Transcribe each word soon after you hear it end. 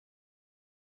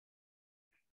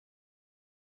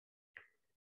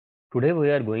Today we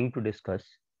are going to discuss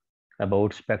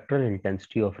about spectral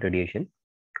intensity of radiation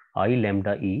I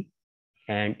lambda E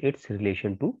and its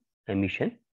relation to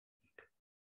emission,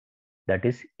 that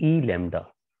is E lambda.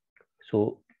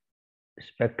 So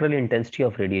spectral intensity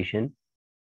of radiation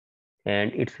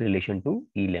and its relation to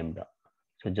E lambda.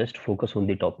 So just focus on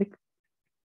the topic.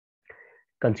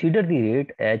 Consider the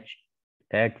rate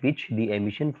at which the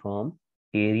emission from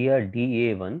area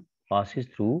dA1 passes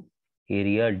through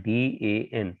area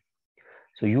dAn.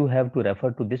 So you have to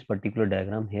refer to this particular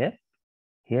diagram here.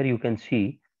 Here you can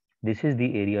see this is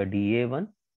the area dA1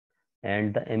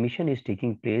 and the emission is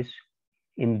taking place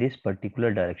in this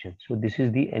particular direction. So this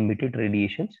is the emitted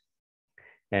radiations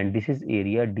and this is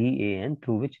area dAn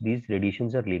through which these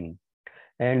radiations are leaving.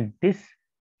 And this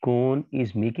cone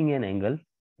is making an angle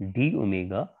d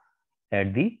omega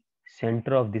at the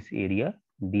center of this area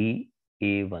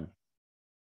dA1.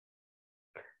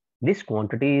 This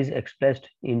quantity is expressed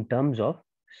in terms of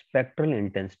spectral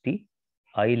intensity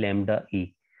I lambda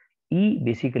E. E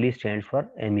basically stands for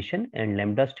emission and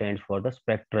lambda stands for the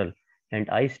spectral and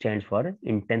I stands for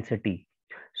intensity.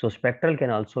 So spectral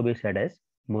can also be said as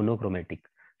monochromatic.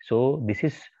 So this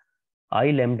is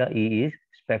I lambda E is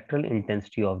spectral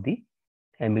intensity of the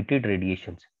emitted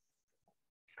radiations.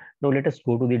 Now let us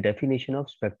go to the definition of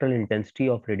spectral intensity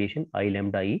of radiation I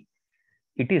lambda E.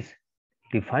 It is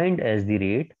defined as the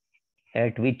rate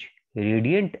at which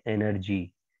radiant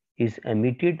energy is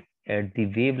emitted at the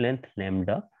wavelength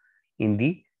lambda in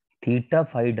the theta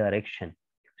phi direction.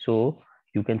 So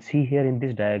you can see here in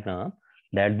this diagram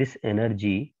that this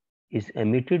energy is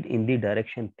emitted in the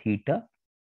direction theta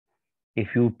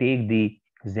if you take the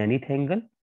zenith angle,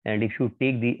 and if you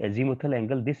take the azimuthal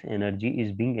angle, this energy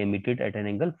is being emitted at an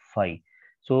angle phi.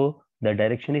 So the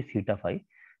direction is theta phi.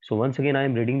 So once again I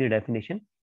am reading the definition.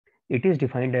 It is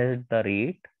defined as the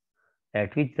rate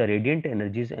at which the radiant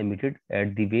energy is emitted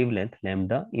at the wavelength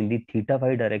lambda in the theta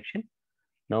phi direction.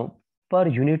 Now per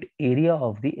unit area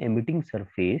of the emitting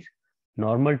surface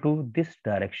normal to this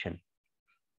direction.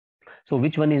 So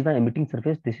which one is the emitting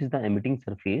surface? This is the emitting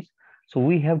surface. So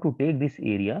we have to take this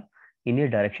area in a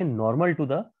direction normal to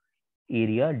the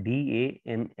area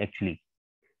dAn actually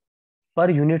per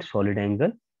unit solid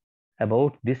angle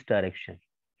about this direction.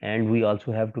 And we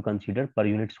also have to consider per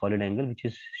unit solid angle, which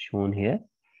is shown here,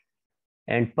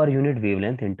 and per unit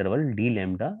wavelength interval d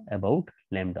lambda about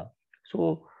lambda.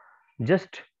 So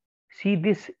just see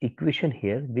this equation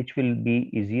here, which will be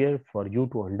easier for you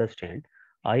to understand.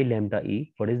 I lambda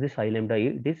E, what is this I lambda E?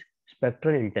 It is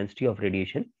spectral intensity of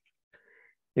radiation.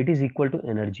 It is equal to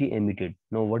energy emitted.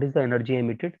 Now what is the energy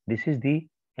emitted? This is the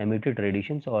emitted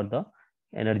radiations or the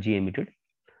energy emitted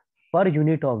per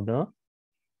unit of the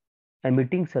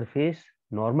emitting surface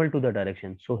normal to the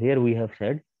direction. So here we have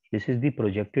said this is the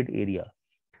projected area.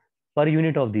 Per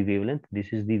unit of the wavelength,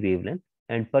 this is the wavelength,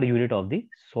 and per unit of the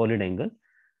solid angle.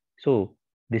 So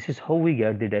this is how we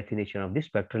get the definition of the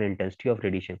spectral intensity of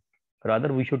radiation.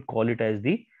 Rather, we should call it as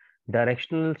the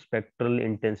directional spectral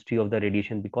intensity of the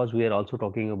radiation, because we are also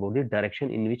talking about the direction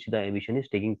in which the emission is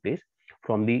taking place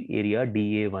from the area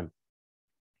dA1.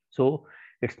 So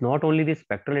it's not only the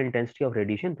spectral intensity of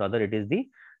radiation, rather it is the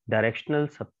directional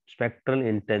spectral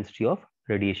intensity of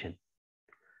radiation.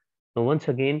 Now once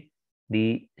again,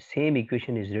 the same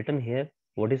equation is written here.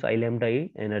 What is I lambda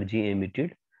E? Energy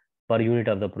emitted per unit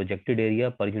of the projected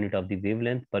area, per unit of the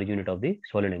wavelength, per unit of the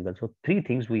solid angle. So three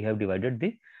things we have divided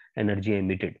the energy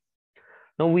emitted.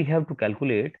 Now we have to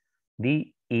calculate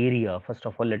the area. First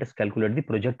of all, let us calculate the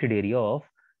projected area of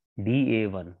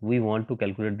dA1. We want to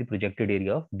calculate the projected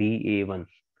area of dA1.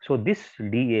 So this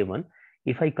dA1,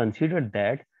 if I consider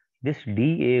that this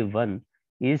dA1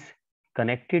 is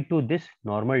connected to this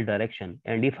normal direction,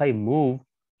 and if I move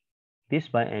this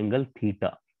by angle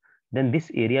theta, then this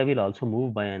area will also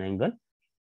move by an angle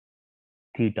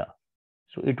theta.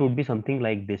 So it would be something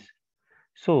like this.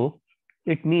 So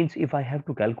it means if I have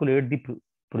to calculate the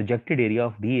projected area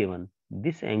of dA1,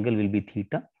 this angle will be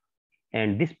theta,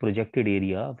 and this projected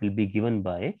area will be given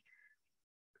by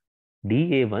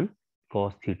dA1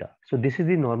 cos theta. So this is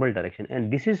the normal direction, and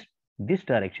this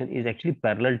direction is actually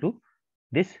parallel to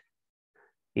this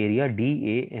area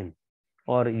dAn,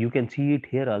 or you can see it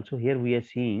here also. Here we are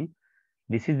seeing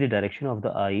this is the direction of the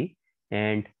I,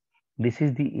 and this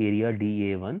is the area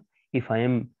dA1. If I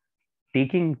am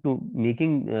making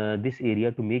this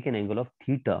area to make an angle of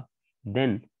theta,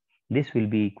 then this will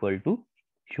be equal to,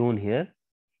 shown here,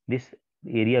 this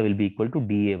area will be equal to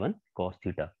dA1 cos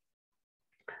theta.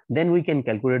 Then we can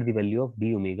calculate the value of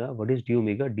d omega. What is d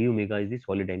omega? D omega is the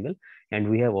solid angle, and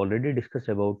we have already discussed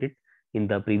about it in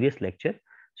the previous lecture.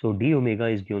 So d omega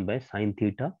is given by sine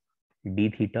theta,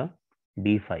 d theta,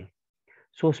 d phi.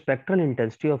 So spectral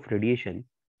intensity of radiation,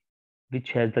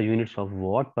 which has the units of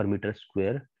watt per meter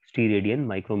square, steradian,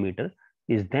 micrometer,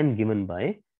 is then given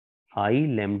by I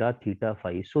lambda theta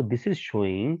phi. So this is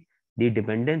showing the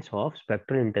dependence of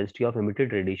spectral intensity of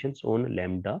emitted radiations on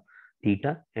lambda,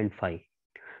 theta and phi.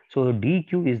 So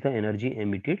dq is the energy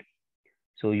emitted.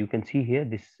 So you can see here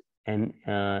this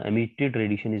emitted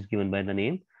radiation is given by the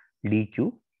name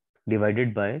dq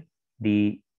divided by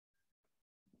the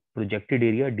projected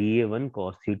area dA1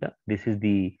 cos theta. This is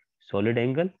the solid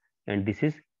angle and this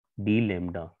is d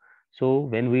lambda. So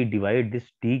when we divide this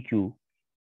dq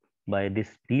by this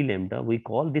d lambda, we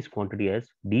call this quantity as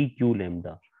dq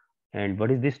lambda. And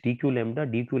what is this dq lambda?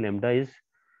 dq lambda is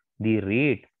the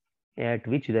rate at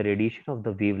which the radiation of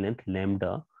the wavelength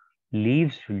lambda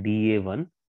leaves dA1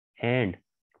 and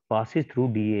passes through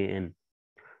dAn.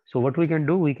 So what we can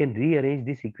do, we can rearrange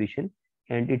this equation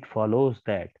and it follows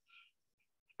that.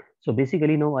 So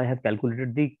basically now I have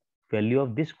calculated the value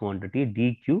of this quantity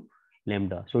dq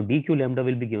lambda. So dq lambda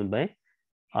will be given by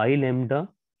I lambda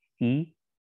E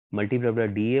multiplied by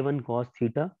dA1 cos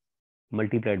theta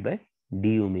multiplied by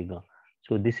d omega.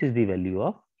 So this is the value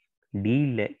of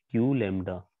dq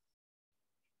lambda.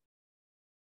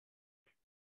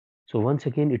 So once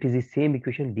again, it is the same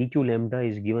equation. dq lambda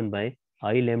is given by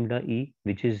I lambda E,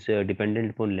 which is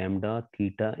dependent upon lambda,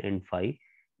 theta and phi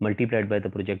multiplied by the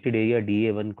projected area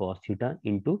dA1 cos theta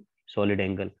into solid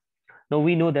angle. Now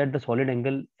we know that the solid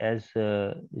angle, as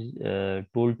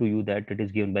told to you, that it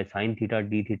is given by sine theta,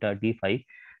 d phi.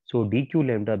 So dq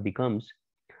lambda becomes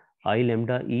I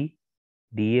lambda E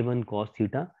dA1 cos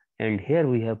theta, and here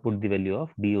we have put the value of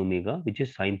d omega, which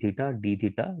is sine theta,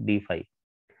 d phi.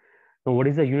 Now what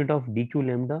is the unit of dq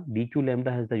lambda? dq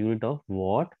lambda has the unit of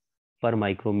watt per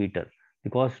micrometer,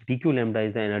 because dq lambda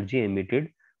is the energy emitted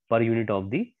per unit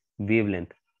of the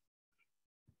wavelength.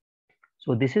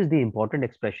 So this is the important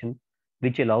expression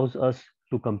which allows us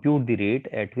to compute the rate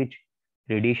at which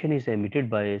radiation is emitted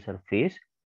by a surface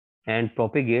and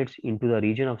propagates into the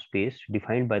region of space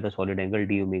defined by the solid angle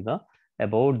d omega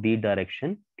about the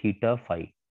direction theta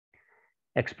phi.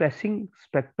 Expressing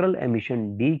spectral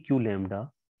emission dq lambda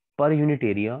per unit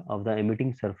area of the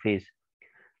emitting surface,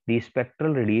 the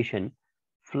spectral radiation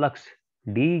flux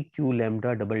dq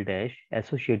lambda double dash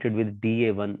associated with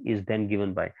dA1 is then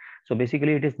given by. So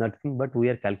basically it is nothing but we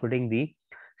are calculating the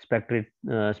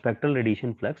spectral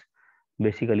radiation flux,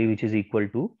 basically, which is equal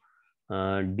to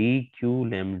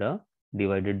dq lambda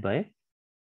divided by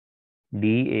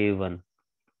dA1.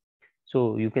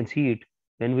 So you can see it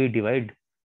when we divide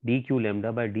dq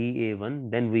lambda by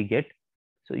dA1, then we get,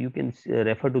 so you can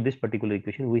refer to this particular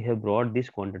equation. We have brought this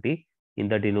quantity in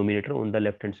the denominator on the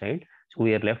left hand side. So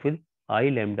we are left with I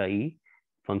lambda E,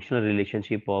 functional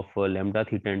relationship of lambda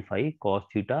theta and phi, cos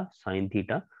theta, sin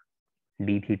theta,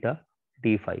 d theta,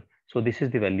 d phi. So this is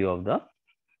the value of the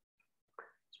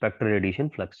spectral radiation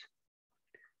flux.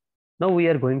 Now we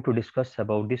are going to discuss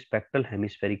about the spectral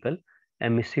hemispherical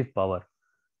emissive power.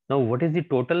 Now what is the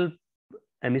total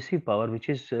emissive power which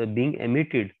is being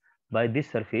emitted by this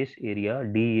surface area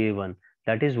dA1?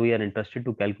 That is we are interested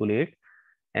to calculate.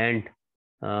 And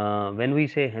when we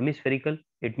say hemispherical,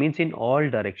 it means in all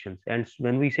directions. And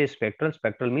when we say spectral,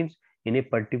 spectral means in a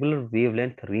particular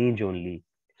wavelength range only.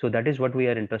 So that is what we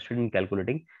are interested in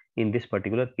calculating in this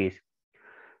particular case.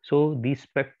 So the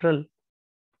spectral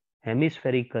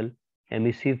hemispherical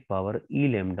emissive power E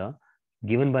lambda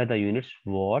given by the units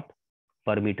watt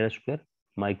per meter square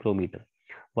micrometer.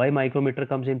 Why micrometer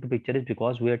comes into picture is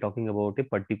because we are talking about a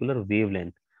particular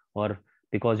wavelength, or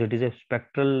because it is a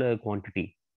spectral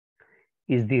quantity,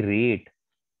 is the rate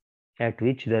at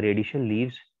which the radiation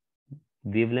leaves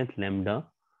wavelength lambda,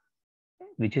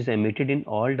 which is emitted in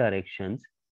all directions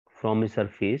from a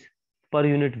surface per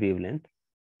unit wavelength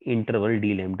interval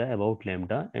d lambda about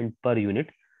lambda and per unit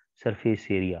surface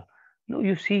area. Now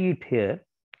you see it here.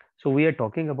 So we are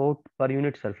talking about per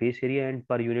unit surface area and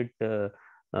per unit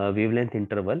wavelength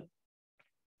interval,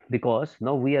 because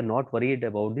now we are not worried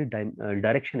about the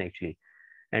direction actually.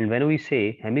 And when we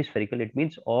say hemispherical, it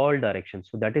means all directions.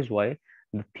 So that is why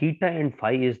the theta and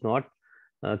phi is not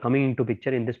coming into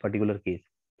picture in this particular case.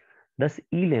 Thus,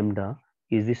 E lambda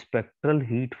is the spectral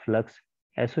heat flux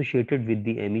associated with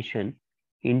the emission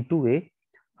into a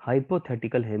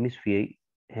hypothetical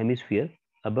hemisphere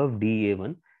above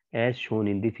dA1 as shown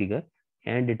in the figure,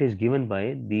 and it is given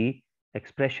by the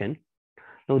expression.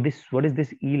 Now this, what is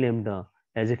this E lambda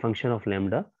as a function of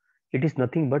lambda? It is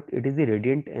nothing but it is the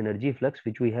radiant energy flux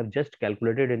which we have just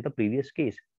calculated in the previous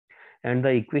case. And the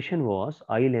equation was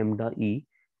I lambda E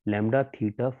lambda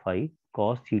theta phi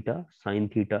cos theta sin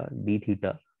theta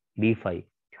d phi.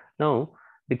 Now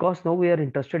because now we are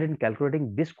interested in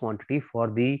calculating this quantity for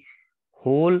the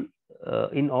whole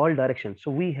in all directions.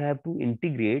 So we have to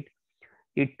integrate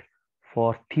it for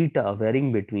theta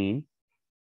varying between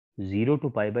 0 to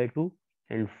pi by 2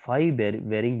 and phi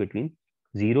varying between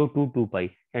 0 to 2 pi.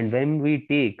 And when we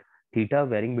take theta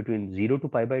varying between 0 to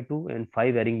pi by 2 and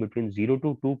phi varying between 0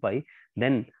 to 2 pi,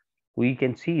 then we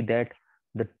can see that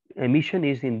the emission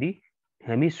is in the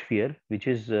hemisphere, which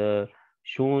is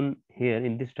shown here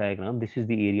in this diagram. This is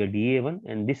the area dA1,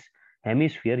 and this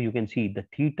hemisphere, you can see the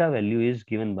theta value is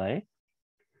given by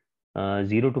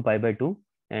 0 to pi by 2,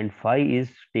 and phi is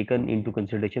taken into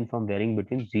consideration from varying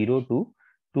between 0 to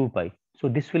 2 pi. So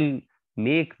this will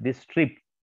make this strip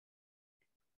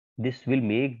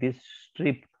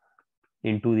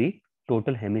into the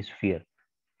total hemisphere,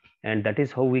 and that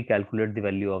is how we calculate the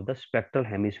value of the spectral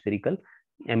hemispherical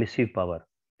emissive power.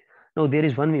 Now there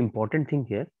is one important thing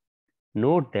here.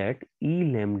 Note that E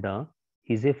lambda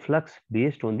is a flux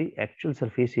based on the actual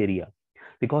surface area,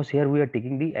 because here we are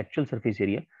taking the actual surface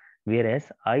area,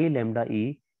 whereas I lambda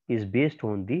E is based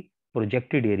on the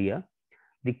projected area.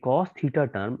 The cos theta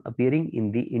term appearing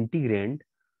in the integrand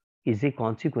is a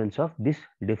consequence of this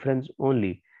difference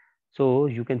only. So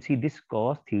you can see this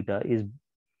cos theta is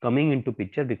coming into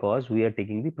picture because we are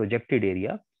taking the projected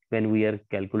area when we are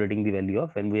calculating the value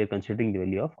of, when we are considering the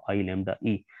value of I lambda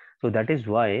E. So that is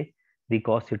why the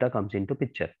cos theta comes into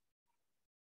picture.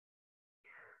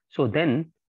 So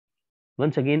then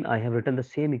once again I have written the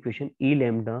same equation, E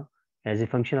lambda as a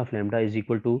function of lambda is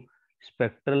equal to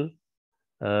spectral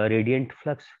radiant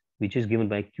flux, which is given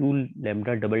by Q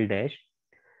lambda double dash,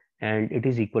 and it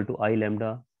is equal to I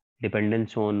lambda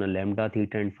dependence on lambda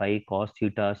theta and phi, cos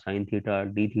theta, sin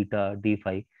theta, d theta, d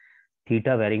phi,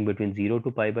 theta varying between 0 to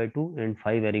pi by 2 and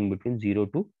phi varying between 0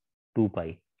 to 2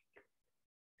 pi.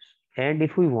 And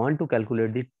if we want to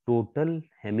calculate the total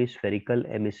hemispherical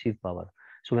emissive power,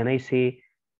 so when I say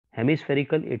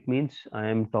hemispherical, it means I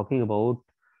am talking about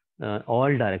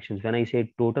all directions. When I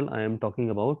say total, I am talking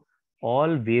about all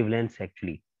wavelengths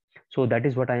actually. So that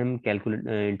is what I am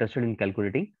interested in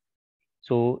calculating.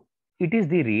 So it is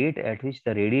the rate at which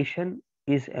the radiation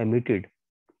is emitted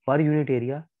per unit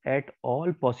area at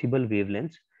all possible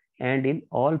wavelengths and in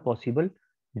all possible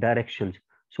directions.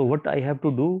 So what I have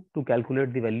to do to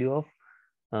calculate the value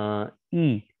of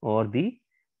E, or the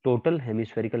total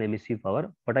hemispherical emissive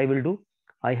power, what I will do,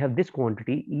 I have this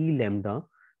quantity E lambda,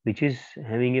 which is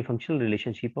having a functional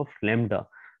relationship of lambda.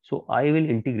 So I will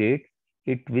integrate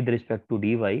it with respect to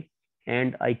dy,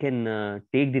 and I can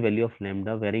take the value of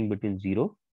lambda varying between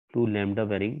 0 to lambda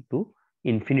varying to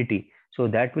infinity. So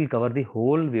that will cover the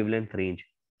whole wavelength range.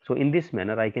 So in this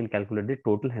manner, I can calculate the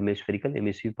total hemispherical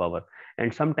emissive power.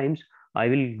 And sometimes I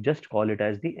will just call it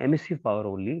as the emissive power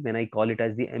only. When I call it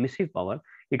as the emissive power,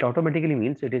 it automatically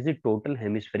means it is the total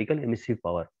hemispherical emissive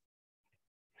power.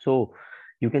 So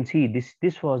you can see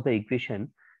this was the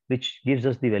equation which gives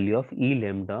us the value of E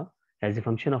lambda as a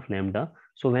function of lambda.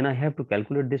 So when I have to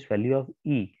calculate this value of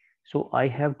E, so I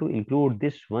have to include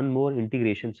this one more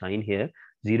integration sign here,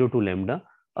 0 to lambda,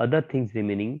 other things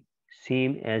remaining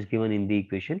same as given in the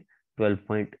equation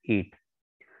 12.8.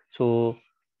 So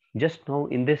just now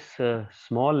in this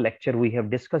small lecture, we have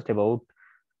discussed about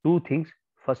two things.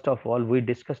 First of all, we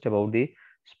discussed about the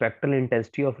spectral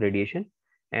intensity of radiation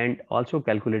and also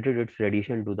calculated its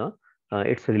radiation to the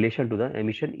its relation to the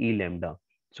emission E lambda.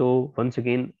 So once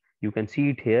again, you can see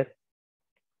it here.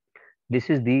 This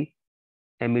is the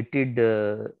emitted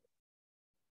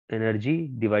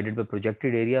energy divided by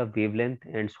projected area, wavelength,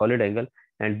 and solid angle,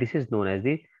 and this is known as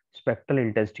the spectral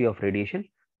intensity of radiation.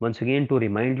 Once again, to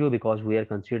remind you, because we are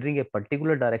considering a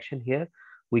particular direction here,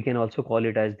 we can also call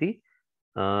it as the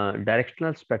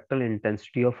directional spectral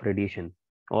intensity of radiation,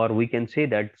 or we can say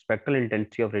that spectral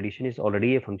intensity of radiation is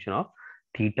already a function of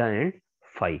theta and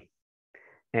phi.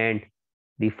 And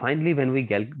finally, when we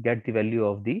get the value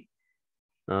of the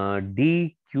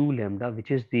dq lambda,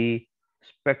 which is the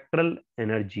spectral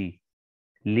energy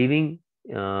leaving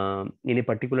in a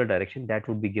particular direction, that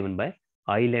would be given by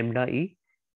I lambda E.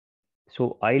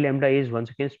 So I lambda is once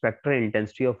again spectral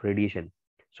intensity of radiation.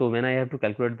 So when I have to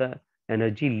calculate the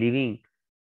energy leaving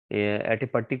at a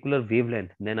particular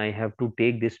wavelength, then I have to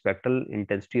take this spectral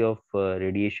intensity of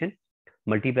radiation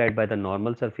multiplied by the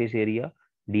normal surface area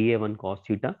dA1 cos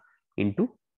theta into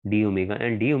d omega,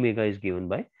 and d omega is given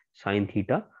by sin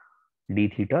theta,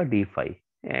 d phi,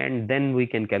 and then we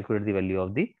can calculate the value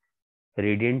of the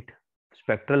radiant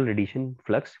spectral radiation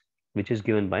flux, which is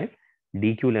given by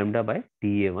dq lambda by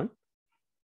dA1,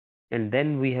 and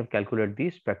then we have calculated the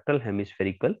spectral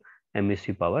hemispherical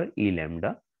emissive power E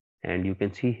lambda. And you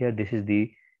can see here, this is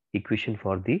the equation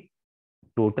for the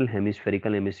total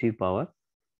hemispherical emissive power,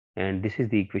 and this is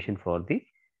the equation for the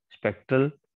spectral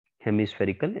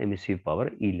hemispherical emissive power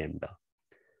E lambda.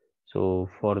 So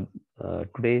for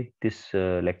today, this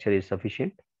lecture is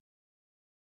sufficient.